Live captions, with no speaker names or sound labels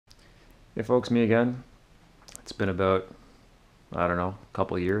Hey folks, me again. It's been about, I don't know, a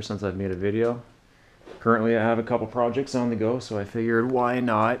couple of years since I've made a video. Currently I have a couple projects on the go, so I figured why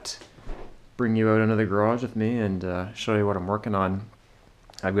not bring you out into the garage with me and show you what I'm working on.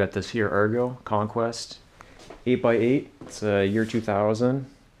 I've got this here Argo Conquest 8x8. It's a year 2000.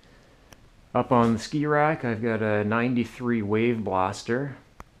 Up on the ski rack I've got a 93 Waveblaster.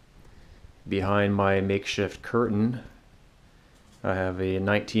 Behind my makeshift curtain I have a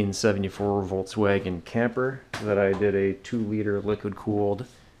 1974 Volkswagen Camper that I did a 2-liter liquid-cooled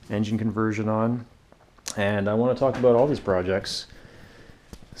engine conversion on. And I want to talk about all these projects.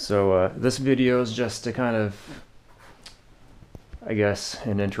 So this video is just to kind of, I guess,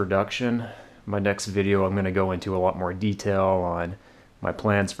 an introduction. My next video I'm going to go into a lot more detail on my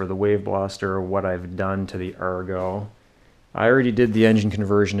plans for the Waveblaster, what I've done to the Argo. I already did the engine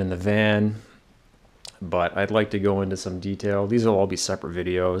conversion in the van, but I'd like to go into some detail. These will all be separate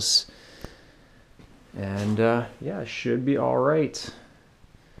videos. And yeah, it should be alright.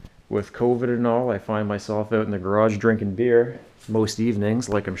 With COVID and all, I find myself out in the garage drinking beer most evenings,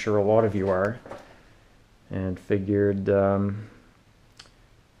 like I'm sure a lot of you are. And figured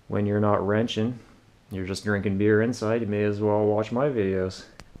when you're not wrenching, you're just drinking beer inside, you may as well watch my videos.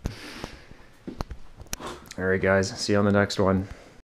 Alright guys, see you on the next one.